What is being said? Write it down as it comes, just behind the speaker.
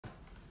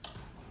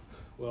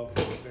Well,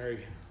 very,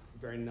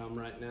 very numb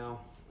right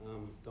now.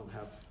 Don't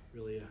have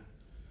really a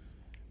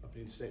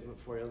opening statement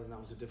for you. That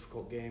was a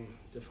difficult game,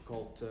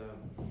 difficult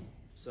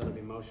set of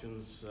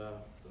emotions. The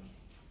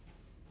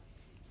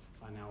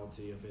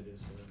finality of it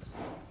is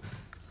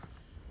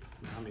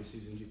how many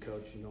seasons you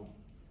coach, you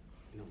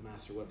don't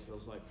master what it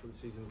feels like for the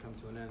season to come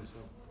to an end.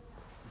 So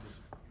you just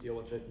deal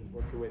with it and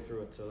work your way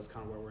through it. So that's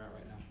kind of where we're at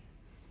right now.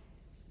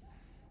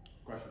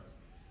 Questions?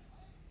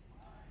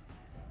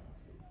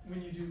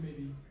 When you do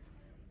maybe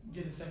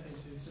get a second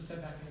to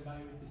step back and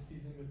evaluate this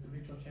season with the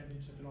Big 12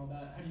 championship and all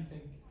that, how do you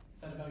think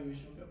that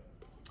evaluation will go?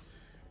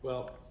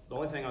 Well, the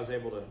only thing I was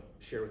able to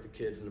share with the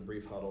kids in the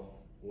brief huddle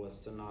was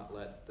to not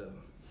let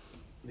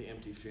the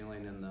empty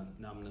feeling and the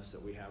numbness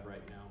that we have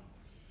right now,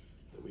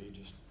 that we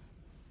just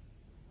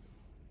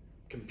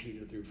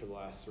competed through for the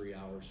last 3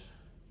 hours,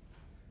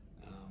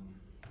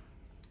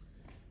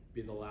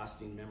 be the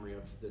lasting memory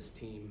of this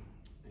team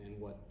and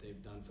what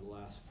they've done for the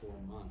last 4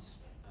 months.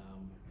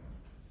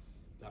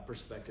 That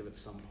perspective at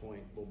some point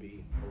will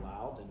be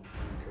allowed and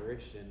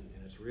encouraged, and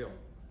it's real.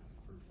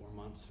 For 4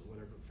 months,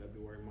 whatever,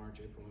 February, March,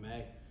 April,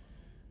 May,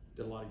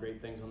 did a lot of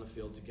great things on the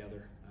field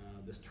together.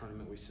 This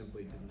tournament, we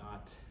simply did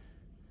not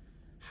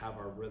have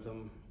our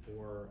rhythm,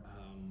 or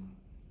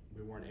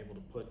we weren't able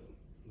to put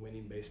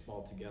winning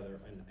baseball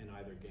together in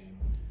either game.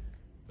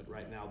 But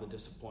right now, the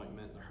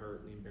disappointment, the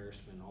hurt, the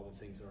embarrassment, all the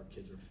things that our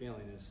kids are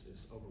feeling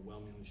is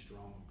overwhelmingly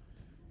strong.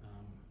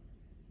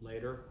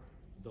 Later,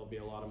 there'll be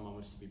a lot of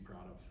moments to be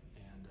proud of,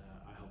 and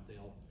I hope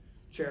they'll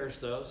cherish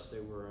those. They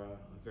were a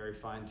very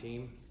fine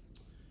team.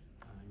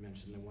 You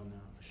mentioned they won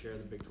a share of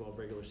the Big 12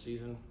 regular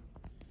season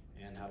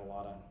and had a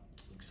lot of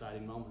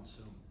exciting moments.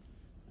 So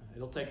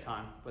it'll take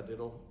time, but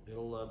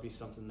it'll be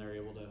something they're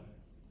able to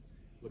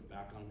look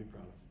back on and be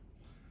proud of.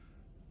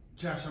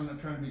 Josh, I'm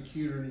not trying to be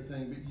cute or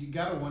anything, but you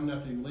got a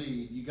 1-0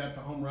 lead. You got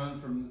the home run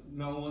from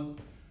Nolan,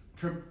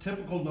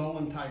 typical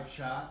Nolan type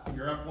shot.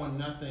 You're up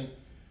 1-0.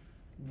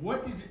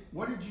 What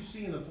did you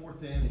see in the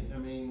fourth inning? I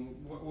mean,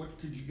 what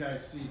could you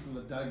guys see from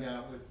the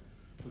dugout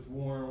with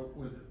Warren,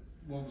 with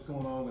what was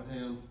going on with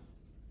him?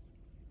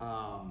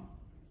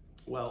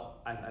 Well,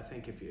 I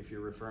think if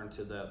you're referring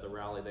to the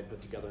rally they put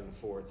together in the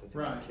fourth, I think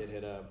right. The kid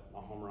hit a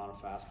home run on a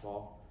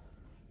fastball,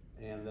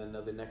 and then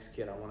the next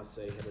kid, I want to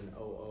say, hit an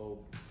 0-0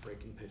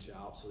 breaking pitch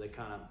out. So they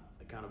kind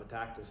of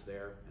attacked us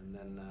there, and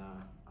then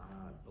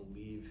I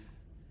believe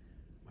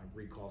my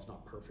recall's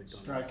not perfect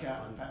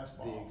Strikeout on and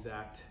fastball. The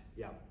exact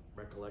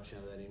recollection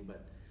of that inning,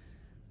 but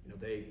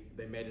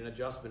they made an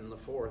adjustment in the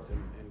fourth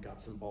and got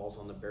some balls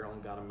on the barrel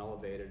and got them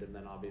elevated, and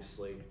then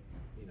obviously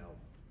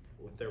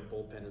with their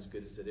bullpen as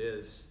good as it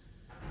is,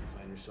 you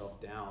find yourself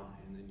down,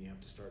 and then you have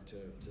to start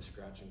to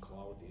scratch and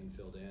claw with the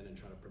infield in and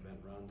try to prevent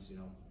runs.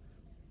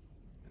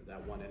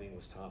 That one inning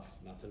was tough.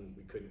 Nothing,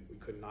 we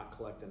could not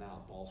collect them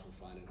out. Balls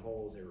were finding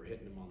holes, they were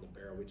hitting them on the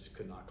barrel. We just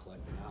could not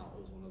collect them out. It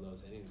was one of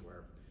those innings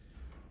where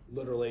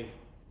literally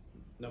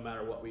no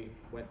matter what we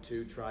went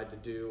to, tried to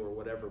do, or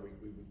whatever, we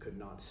could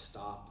not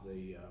stop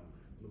the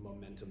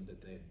momentum that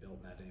they had built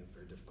in that inning.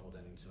 Very difficult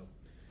inning. So,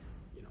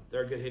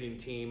 they're a good hitting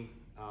team.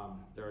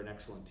 They're an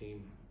excellent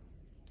team.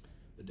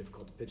 They're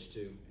difficult to pitch to,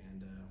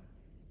 and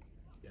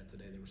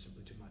today they were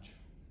simply too much.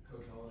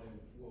 Coach Holliday,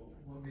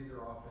 what made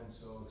their offense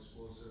so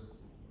explosive,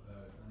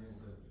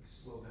 unable to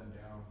slow them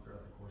down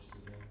throughout the course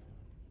of the game?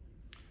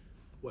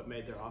 What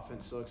made their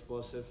offense so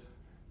explosive?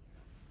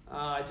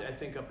 I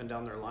think up and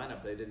down their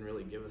lineup, they didn't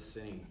really give us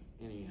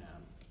any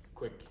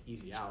quick,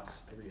 easy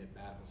outs. Every at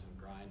bat was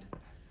a grind.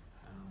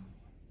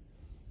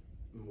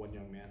 One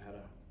young man had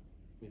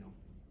he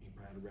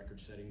probably had a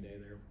record-setting day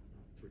there,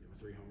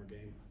 three homer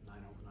game, 9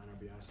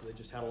 RBI. So they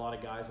just had a lot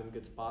of guys in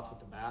good spots with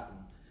the bat,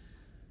 and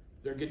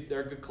they're good.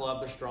 They're a good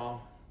club. They're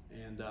strong,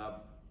 and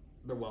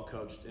they're well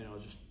coached.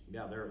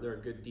 They're a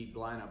good deep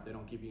lineup. They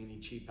don't give you any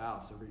cheap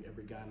outs.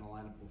 Every guy in the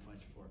lineup will fight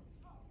you for it.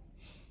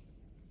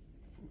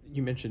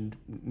 You mentioned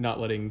not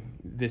letting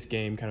this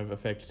game kind of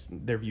affect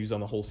their views on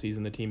the whole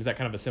season, the team. Is that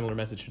kind of a similar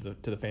message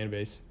to the fan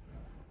base?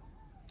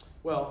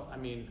 Well, I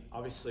mean,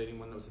 obviously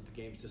anyone that was at the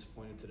game is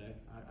disappointed today.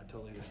 I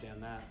totally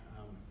understand that.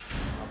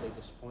 Probably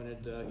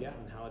disappointed,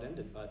 in how it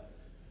ended, but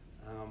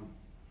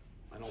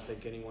I don't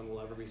think anyone will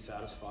ever be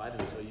satisfied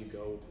until you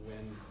go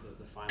win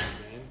the final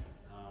game.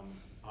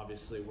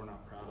 Obviously, we're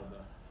not proud of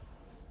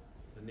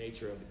the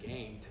nature of the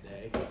game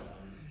today,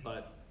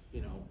 but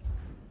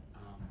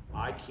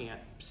I can't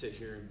sit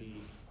here and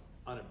be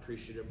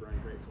unappreciative or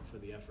ungrateful for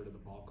the effort of the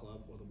ball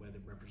club, or the way they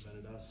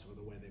represented us, or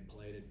the way they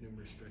played at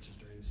numerous stretches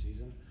during the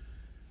season.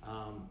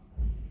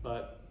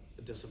 But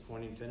a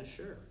disappointing finish,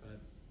 sure. But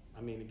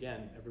I mean,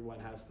 again, everyone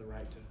has the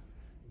right to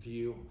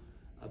view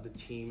the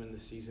team and the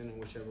season in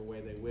whichever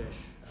way they wish.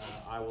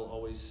 I will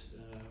always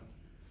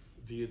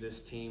view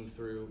this team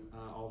through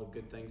all the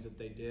good things that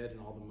they did and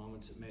all the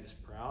moments that made us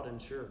proud.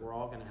 And sure, we're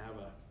all going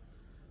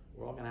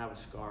to have a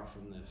scar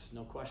from this,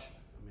 no question.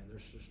 I mean,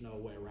 there's no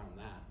way around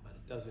that. But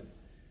it doesn't.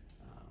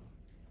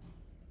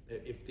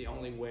 If the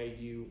only way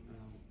you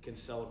can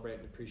celebrate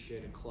and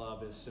appreciate a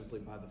club is simply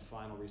by the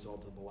final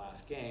result of the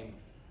last game,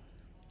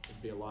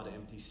 there'd be a lot of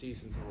empty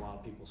seasons in a lot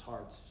of people's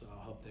hearts. So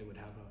I hope they would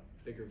have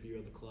a bigger view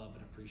of the club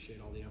and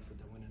appreciate all the effort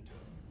that went into it.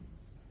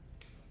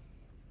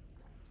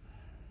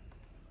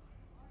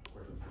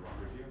 Questions for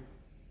Riggio?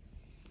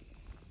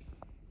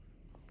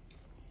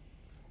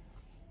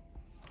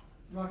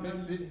 Rock, how do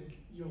you think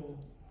you'll,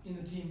 in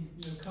the team,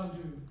 come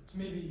to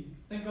maybe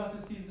think about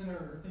this season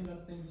or think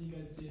about the things that you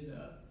guys did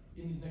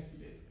in these next few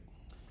days?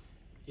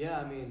 Yeah,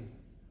 I mean,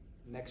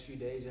 next few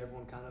days,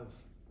 everyone kind of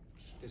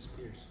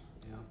disappears,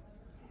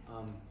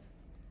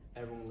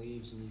 everyone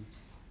leaves and you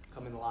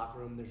come in the locker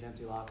room, there's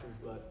empty lockers,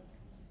 but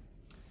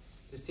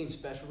this team's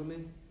special to me.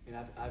 I mean,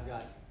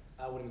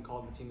 I wouldn't even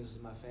call my team, this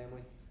is my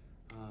family.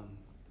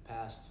 The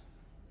past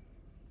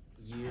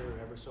year,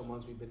 ever so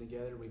months we've been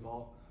together, we've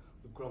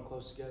grown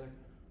close together.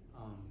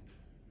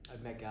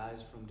 I've met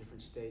guys from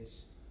different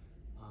states.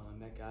 I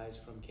met guys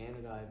from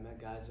Canada. I've met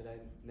guys that I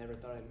never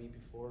thought I'd meet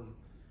before, and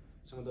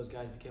some of those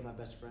guys became my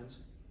best friends.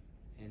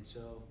 And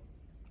so,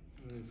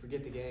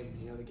 forget the game.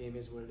 The game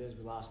is what it is.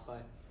 We lost by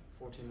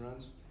 14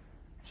 runs.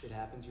 Shit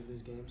happens. You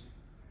lose games,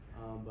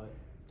 but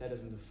that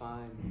doesn't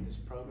define this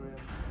program.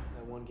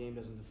 That one game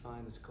doesn't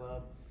define this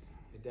club.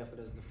 It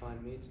definitely doesn't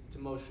define me. It's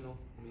emotional.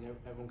 I mean,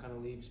 everyone kind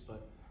of leaves,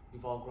 but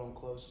we've all grown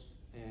close,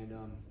 and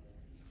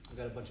I've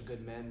got a bunch of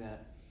good men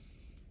that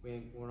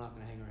we're not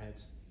going to hang our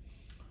heads.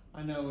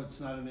 I know it's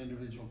not an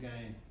individual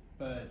game,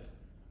 but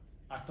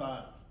I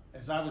thought,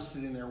 as I was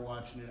sitting there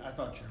watching it, I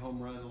thought your home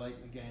run late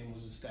in the game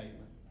was a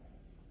statement.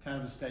 Kind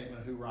of a statement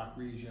of who Rock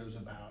Riggio's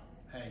about.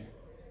 Hey,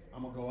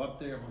 I'm going to go up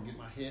there, I'm going to get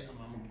my hit, I'm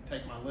going to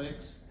take my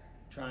licks,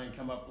 try and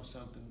come up with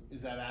something.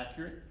 Is that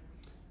accurate?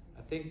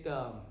 I think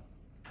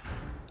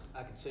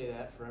I could say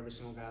that for every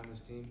single guy on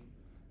this team.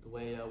 The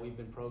way we've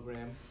been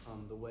programmed,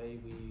 the way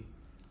we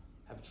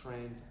have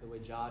trained, the way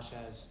Josh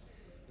has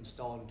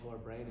installed into our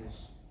brain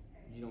is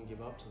you don't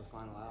give up to the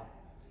final out.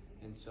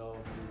 And so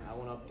I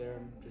went up there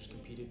and just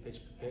competed pitch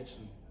for pitch,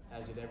 and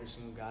as did every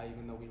single guy,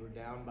 even though we were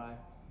down by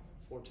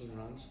 14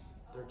 runs,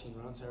 13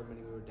 runs, however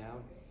many we were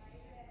down.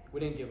 We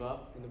didn't give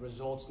up, and the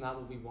result's not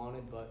what we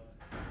wanted, but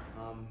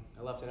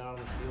I left it out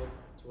on the field.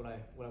 It's what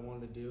I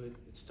wanted to do.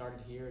 It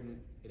started here and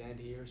it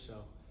ended here,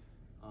 so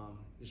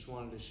just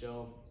wanted to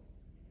show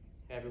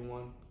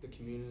everyone, the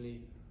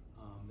community,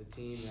 the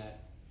team,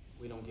 that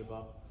we don't give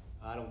up.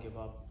 I don't give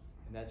up,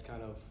 and that's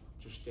kind of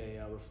just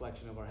a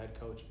reflection of our head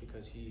coach,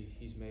 because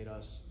he's made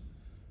us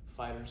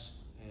fighters.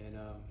 And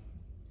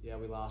yeah,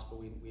 we lost, but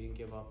we didn't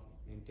give up,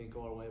 and it didn't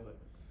go our way, but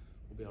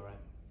we'll be all right.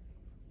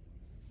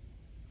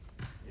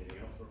 Anything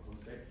else for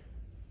Holliday?